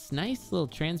Peace. Nice little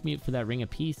transmute for that Ring of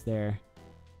Peace there.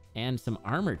 And some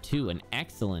armor too. An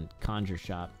excellent conjure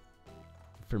shop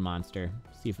for Monster.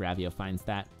 See if Ravio finds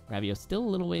that. Ravio's still a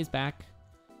little ways back.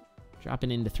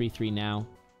 Dropping into 3-3 now.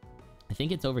 I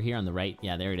think it's over here on the right.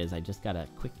 Yeah, there it is. I just got a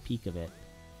quick peek of it.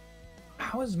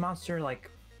 How is Monster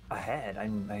like ahead?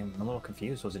 I'm a little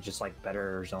confused. Was it just like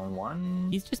better zone 1?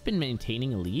 He's just been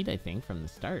maintaining a lead, I think, from the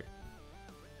start.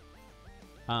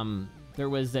 There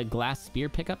was a glass spear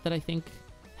pickup that I think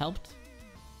helped.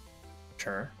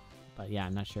 Sure. But yeah,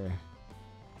 I'm not sure.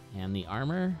 And the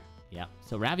armor. Yeah.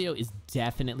 So Ravio is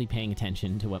definitely paying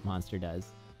attention to what Monster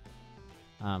does.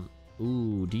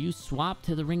 Ooh, do you swap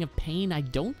to the Ring of Pain? I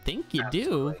don't think you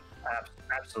do.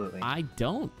 Absolutely. I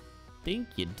don't think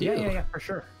you do. Yeah, for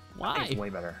sure. Why? I think it's way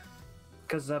better.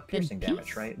 Because piercing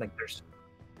damage, right? Like there's...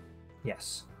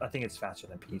 Yes, I think it's faster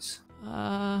than Peace.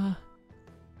 All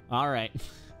right.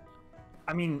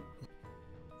 I mean,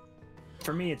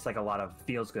 for me, it's like a lot of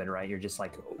feels good, right? You're just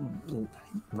like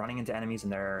running into enemies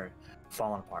and they're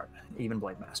falling apart, even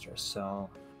Blade Masters. So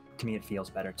to me, it feels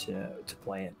better to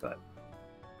play it, but...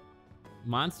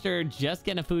 Monster just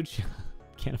getting a food shop.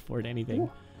 Can't afford anything.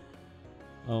 Ooh.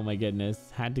 Oh my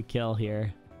goodness. Had to kill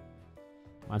here.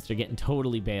 Monster getting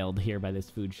totally bailed here by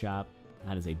this food shop.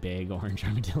 That is a big orange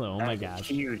armadillo. Oh my gosh.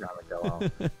 Huge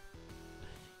armadillo.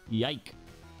 Yike.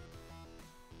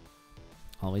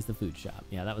 Always the food shop.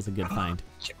 Yeah, that was a good find.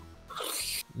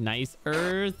 Nice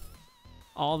earth.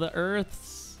 All the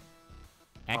earths.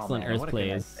 Excellent earth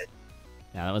plays.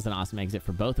 Yeah, that was an awesome exit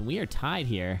for both. And we are tied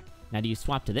here. Now, do you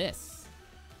swap to this?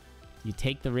 You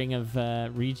take the Ring of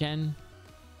Regen?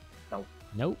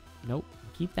 Nope. Nope.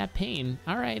 Keep that Pain.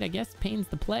 All right, I guess Pain's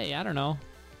the play. I don't know.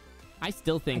 I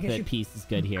still think that Peace is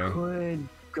good here. Could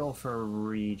go for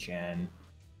Regen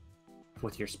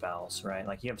with your spells, right?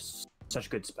 Like, you have such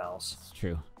good spells. It's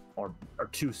true. Or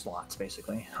 2 slots,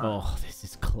 basically. Oh, this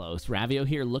is close. Ravio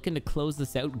here looking to close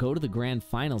this out, go to the grand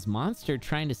finals. Monster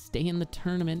trying to stay in the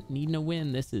tournament, needing a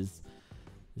win. This is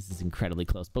incredibly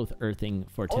close. Both earthing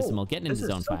Fortissimo, getting into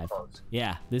zone 5. Close.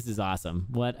 Yeah, this is awesome.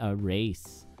 What a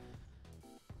race.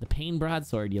 The Pain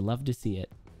Broadsword, you love to see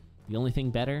it. The only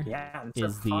thing better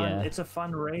is it's a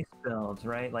fun race build,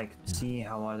 right? Like, see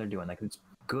how they're doing. Like, it's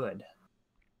good,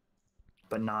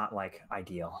 but not like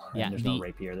ideal. Right? Yeah, there's no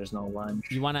rapier, there's no lunge.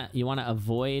 You wanna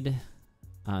avoid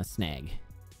snag.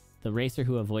 The racer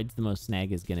who avoids the most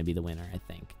snag is gonna be the winner, I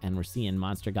think. And we're seeing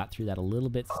Monster got through that a little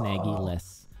bit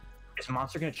snaggy-less. Is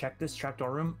Monster gonna check this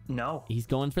trapdoor room? No. He's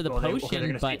going for the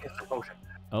potion, but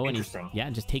oh, and he's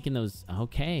just taking those.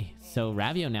 Okay, so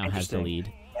Ravio now has the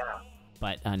lead. Yeah.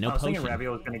 But no potion. I was thinking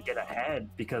Ravio was gonna get ahead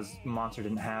because Monster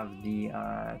didn't have the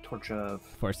Torch of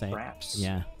Foresight. Wraps.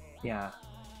 Yeah. Yeah.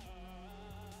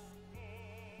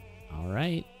 All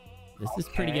right. This is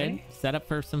pretty good. Set up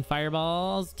for some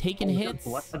fireballs. Taking hits.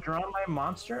 Let the draw my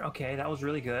Monster. Okay, that was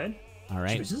really good. All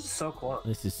right. Jeez, this is so close.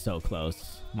 This is so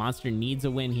close. Monster needs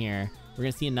a win here. We're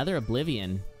going to see another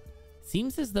Oblivion.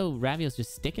 Seems as though Ravio's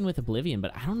just sticking with Oblivion,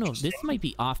 but I don't know. This might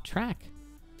be off track.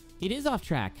 It is off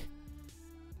track.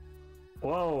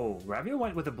 Whoa. Ravio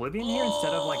went with Oblivion here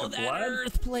instead of like a that blood?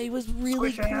 earth play was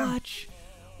really clutch.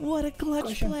 What a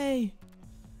clutch play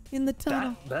in the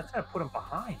tunnel. That's going to put him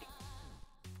behind.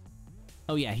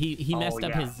 Oh, yeah. He messed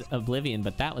up his Oblivion,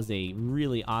 but that was a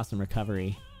really awesome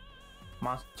recovery.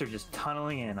 Monster just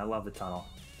tunneling in. I love the tunnel.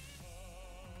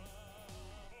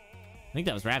 I think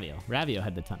that was Ravio. Ravio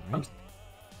had the tunnel, right?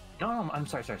 No, I'm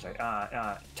sorry.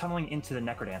 Tunneling into the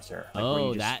Necrodancer. Like oh, where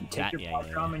you just take your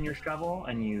drum and your shovel,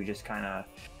 and you just kind of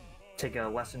take a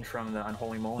lesson from the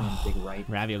Unholy Moly and dig right.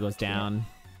 Ravio goes down.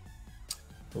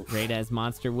 Great as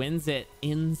Monster wins it.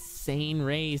 Insane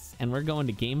race. And we're going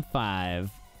to game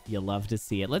 5. You love to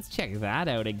see it. Let's check that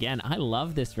out again. I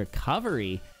love this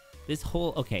recovery. This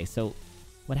whole... Okay, so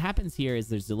what happens here is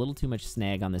there's a little too much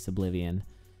snag on this Oblivion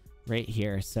right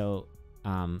here. So,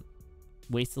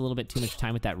 wastes a little bit too much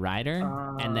time with that rider.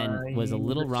 And then was a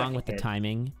little wrong with the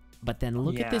timing. But then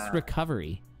look at this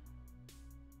recovery.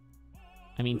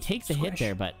 I mean, takes a hit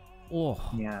there, but... Oh,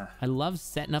 yeah. I love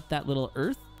setting up that little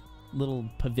little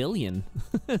pavilion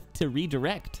to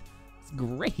redirect. It's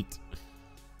great.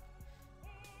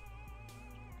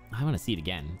 I want to see it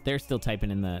again. They're still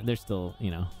typing in the... They're still,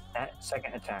 you know... That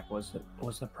second attack was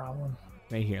the problem.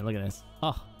 Right here. Look at this.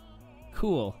 Oh,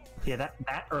 cool. Yeah,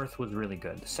 that Earth was really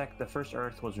good. The first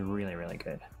Earth was really, really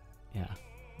good. Yeah.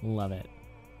 Love it.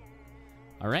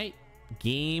 All right.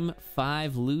 Game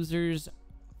 5 losers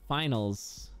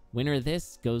finals. Winner of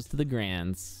this goes to the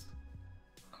Grands.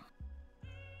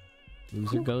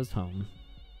 Loser goes home.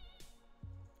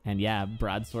 And yeah,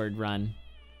 broadsword run.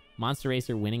 Monster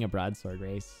Racer winning a broadsword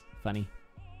race. Funny.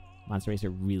 Monster Racer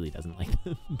really doesn't like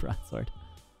the broadsword.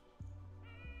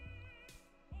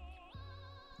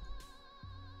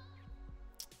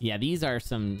 Yeah, these are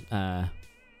some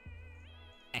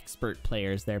expert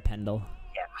players there, Pendle.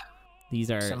 Yeah.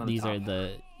 These are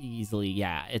the easily...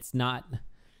 Yeah, it's not...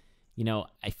 You know,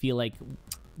 I feel like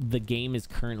the game is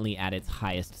currently at its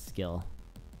highest skill.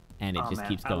 And it just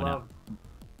keeps going up.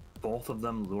 Both of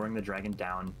them luring the dragon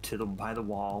down by the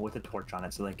wall with a torch on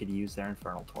it so they could use their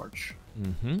infernal torch.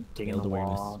 Digging the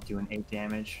wall, doing 8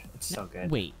 damage. It's so good.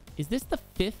 Wait, is this the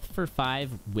 5th for 5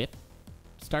 whip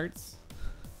starts?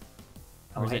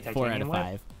 Or is it 4 out of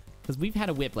 5? Because we've had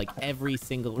a whip like every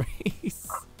single race.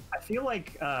 I feel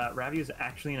like Ravio's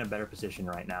actually in a better position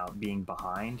right now, being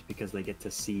behind, because they get to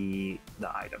see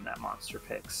the item that Monster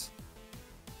picks.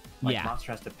 Like,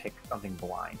 Monster has to pick something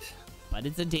blind. But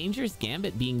it's a dangerous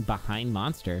gambit being behind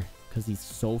Monster, because he's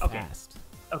so fast.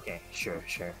 Okay, sure.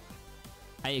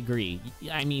 I agree.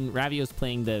 I mean, Ravio's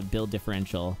playing the build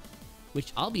differential,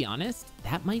 which, I'll be honest,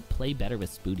 that might play better with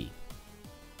Spooty.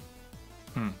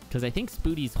 Because I think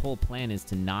Spooty's whole plan is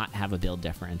to not have a build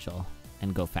differential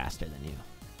and go faster than you.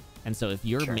 And so if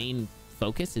your main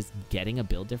focus is getting a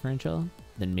build differential,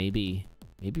 then maybe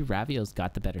Ravio's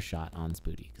got the better shot on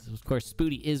Spooty. Because of course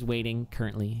Spooty is waiting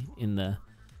currently in the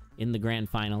grand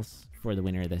finals for the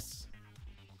winner of this.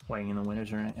 Waiting in the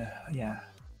winners, yeah.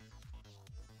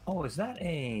 Oh, is that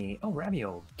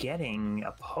Ravio getting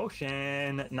a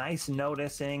potion? Nice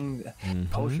noticing.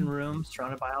 Potion room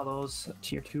surrounded by all those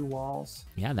tier 2 walls.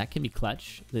 Yeah, that can be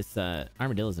clutch. This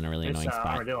Armadillo's in a really annoying spot.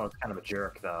 Armadillo is kind of a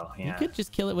jerk, though. Yeah. You could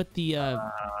just kill it with the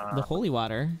holy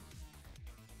water.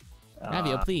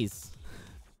 Ravio, please.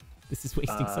 This is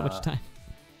wasting so much time.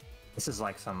 This is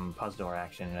like some Puzdor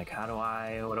action. Like, what do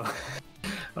I...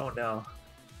 Oh, no.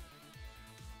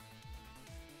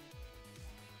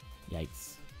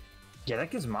 Yikes. Yeah,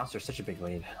 that gives Monster such a big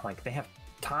lead. Like, they have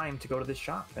time to go to this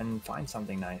shop and find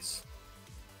something nice.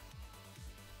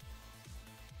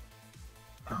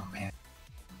 Oh, man.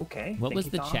 Okay. What was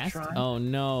the chest? Oh,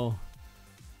 no.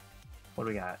 What do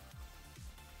we got?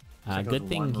 Good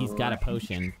thing he's got a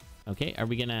potion. Okay, are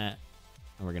we gonna...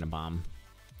 Oh, we're gonna bomb.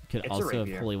 Could also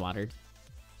have holy watered.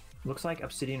 Looks like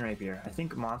Obsidian Rapier. I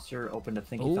think Monster opened a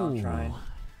Thinky-Thon Shrine,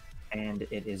 and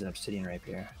it is an Obsidian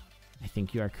Rapier. I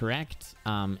think you are correct.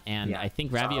 And I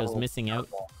think Ravio's missing out.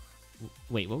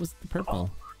 Wait, what was the purple?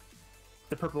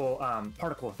 The purple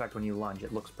particle effect when you lunge,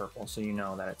 it looks purple, so you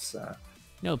know that it's...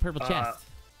 No, purple chest.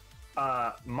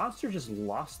 Monster just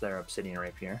lost their Obsidian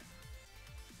Rapier.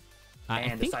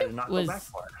 And decided not to go back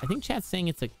for it. I think chat's saying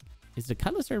is it a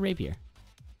cutlass or a rapier?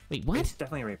 Wait, what? It's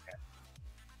definitely a rapier.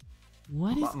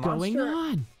 What is going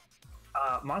on?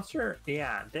 Monster,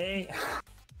 yeah, they...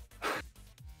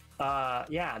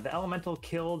 the elemental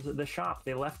killed the shop.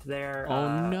 They left their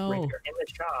rapier in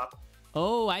the shop.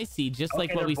 Oh, I see. Just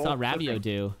like what we saw Ravio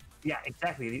do. Yeah,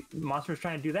 exactly. The Monster was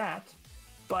trying to do that,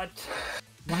 but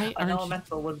an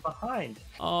elemental was behind.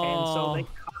 And so they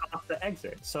cut off the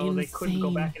exit. So they couldn't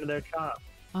go back into their shop.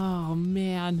 Oh,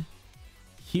 man.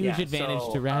 Huge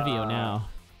advantage to Ravio now.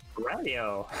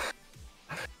 Ravio.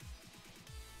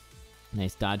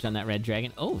 Nice dodge on that red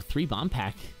dragon. Oh, 3 bomb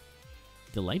pack.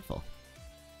 Delightful.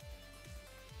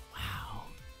 Wow.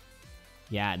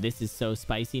 Yeah, this is so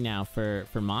spicy now for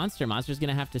Monster. Monster's going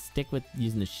to have to stick with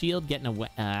using the shield, getting a...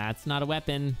 that's not a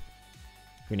weapon.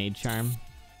 Grenade charm.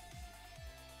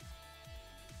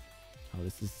 Oh,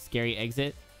 this is a scary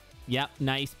exit. Yep,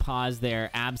 nice pause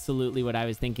there. Absolutely what I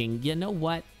was thinking. You know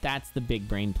what? That's the big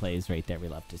brain plays right there we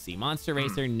love to see. Monster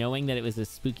Racer, knowing that it was a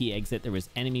spooky exit, there was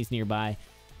enemies nearby,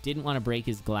 didn't want to break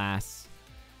his glass.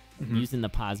 Using the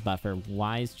pause buffer.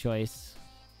 Wise choice.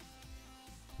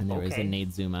 And there was a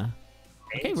Nade Zuma.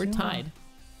 Okay, we're tied.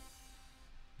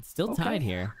 It's still tied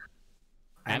here.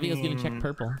 Ravio's going to check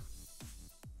purple.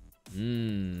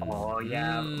 Oh,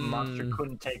 yeah. Monster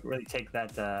couldn't really take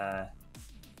that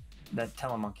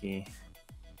Telemonkey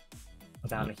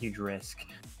without a huge risk.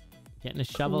 Getting a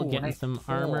shovel, getting some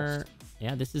armor.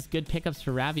 Yeah, this is good pickups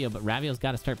for Ravio, but Ravio's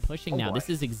got to start pushing now. This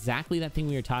is exactly that thing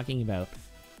we were talking about.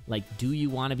 Like, do you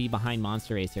want to be behind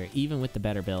Monster Racer, even with the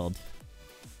better build?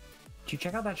 Did you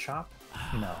check out that shop?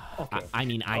 No. Okay. I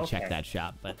mean, I checked that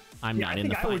shop, but I'm not in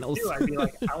the finals. I would too. I'd be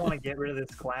like, I want to get rid of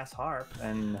this glass harp,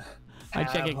 and I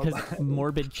check it because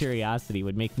morbid curiosity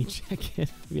would make me check it.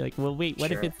 Be like, well, wait,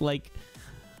 what if it's like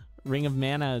Ring of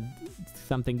Mana,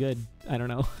 something good? I don't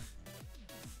know.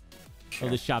 Oh,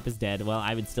 the shop is dead. Well,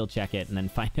 I would still check it and then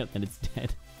find out that it's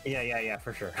dead. Yeah,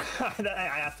 for sure.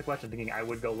 I asked the question thinking I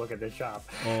would go look at this shop.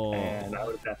 And I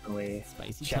would definitely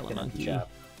spicy check it out the shop.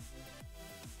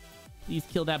 Please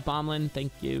kill that bombling.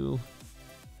 Thank you.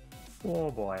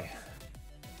 Oh, boy.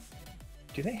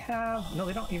 Do they have... No,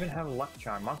 they don't even have a luck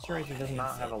charm. Monster Racer does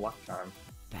not have a luck charm.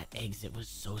 That exit was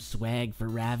so swag for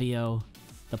Ravio.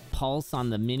 The pulse on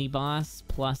the mini-boss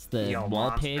plus the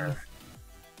wall pig.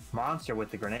 Monster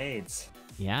with the grenades.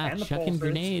 Yeah, chucking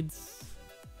grenades.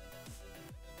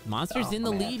 Monster's in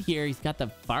the lead here. He's got the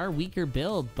far weaker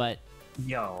build, but...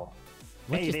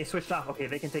 Hey, they switched off. Okay,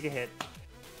 they can take a hit.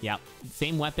 Yeah,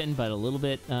 same weapon, but a little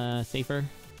bit safer.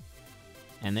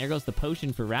 And there goes the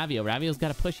potion for Ravio. Ravio's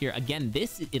got to push here. Again,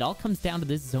 it all comes down to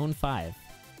this Zone 5.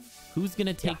 Who's going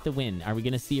to take the win? Are we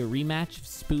going to see a rematch of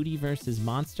Spooty versus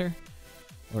Monster?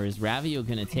 Or is Ravio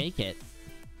going to take it?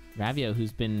 Ravio,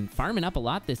 who's been farming up a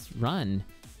lot this run.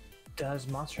 Does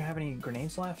Monster have any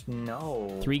grenades left?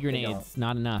 No. 3 grenades,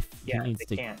 not enough. Yeah, he needs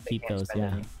to keep those,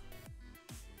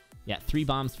 Yeah, 3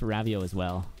 bombs for Ravio as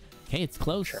well. Okay, it's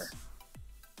close. Sure.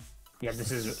 Yeah,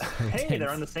 this is... Hey,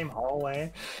 they're in the same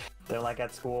hallway. They're like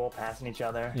at school, passing each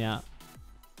other. Yeah.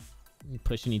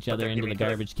 Pushing each other into the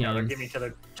garbage cans. They're giving each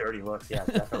other dirty looks. Yeah,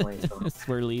 definitely.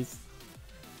 Swirlies.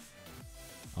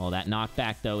 Oh, that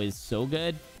knockback, though, is so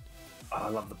good. Oh, I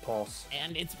love the pulse.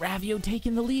 And it's Ravio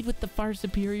taking the lead with the far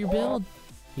superior build.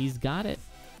 He's got it.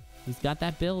 He's got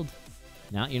that build.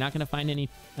 Now, you're not going to find any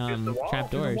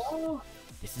trapdoors.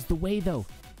 This is the way, though.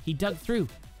 He dug through.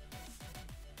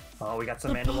 Oh, we got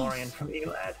some Mandalorian from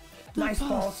Elad. Nice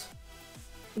pulse.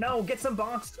 No, get some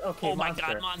bonks. Okay, oh my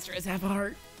god, Monster has half a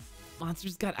heart.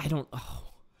 Monster's got...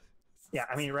 Yeah,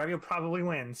 I mean, Ravio probably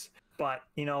wins. But,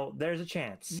 you know, there's a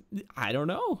chance. I don't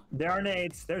know. There are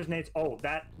nades. There's nades. Oh,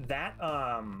 that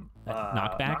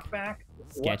knockback?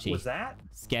 Sketchy. What was that?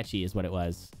 Sketchy is what it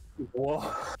was.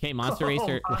 Whoa. Okay, Monster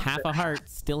Racer, half a heart,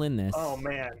 still in this. Oh,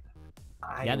 man.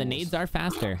 Yeah, the nades are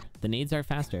faster. The nades are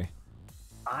faster.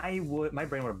 My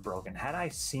brain would have broken. Had I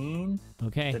seen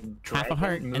half a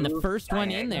heart. And the first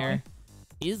one in there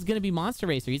is going to be Monster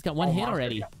Racer. He's got one hit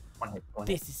already. Yeah. One hit.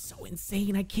 This is so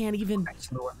insane. I can't even...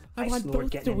 I want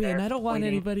both to win. I don't want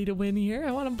anybody to win here.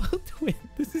 I want them both to win.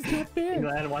 This is not fair.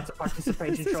 Elad wants a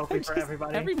participation trophy for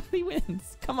everybody. Everybody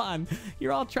wins. Come on.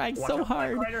 You're all trying so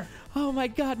hard. Oh my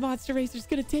god, Monster Racer's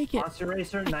going to take it. Monster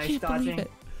Racer, nice dodging.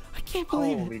 I can't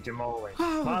believe it. Holy jamoly.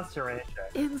 Wow. Monster Racer.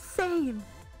 Insane.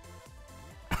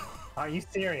 Are you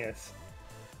serious?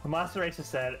 Monster Racer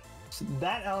said,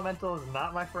 that elemental is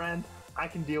not my friend. I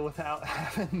can deal without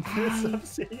having this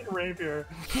Obsidian Rapier.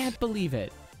 Can't believe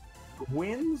it.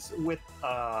 Wins with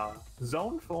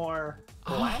Zone 4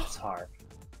 Glass Harp.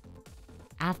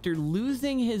 After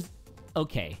losing his...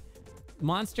 Okay.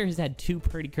 Monster has had 2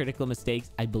 pretty critical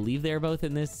mistakes. I believe they were both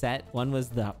in this set. One was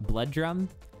the blood drum.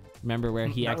 Remember where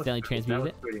he accidentally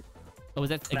transmuted it? Oh, was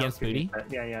that against Spooty?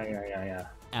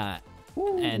 Yeah.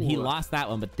 And he lost that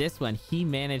one, but this one, he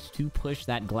managed to push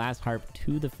that glass harp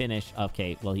to the finish.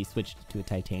 Okay, well, he switched to a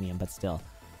titanium, but still.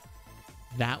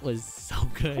 That was so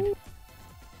good.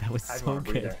 That was so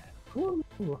good.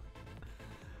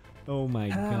 Oh my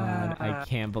god, I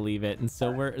can't believe it. And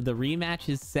so the rematch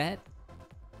is set.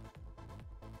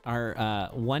 Our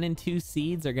 1 and 2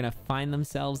 seeds are going to find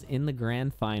themselves in the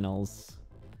grand finals.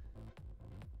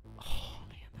 Oh,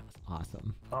 man, that was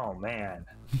awesome. Oh, man.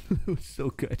 It was so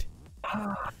good.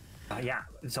 Yeah,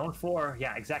 Zone 4.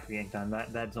 Yeah, exactly,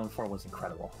 Inkdon. That Zone 4 was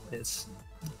incredible. It's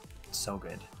so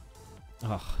good.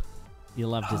 Oh, you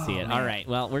love to see it. Man. All right,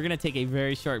 well, we're going to take a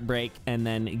very short break and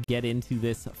then get into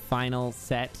this final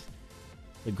set.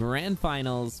 The grand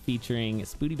finals featuring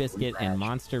Spooty Biscuit and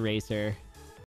Monster Racer.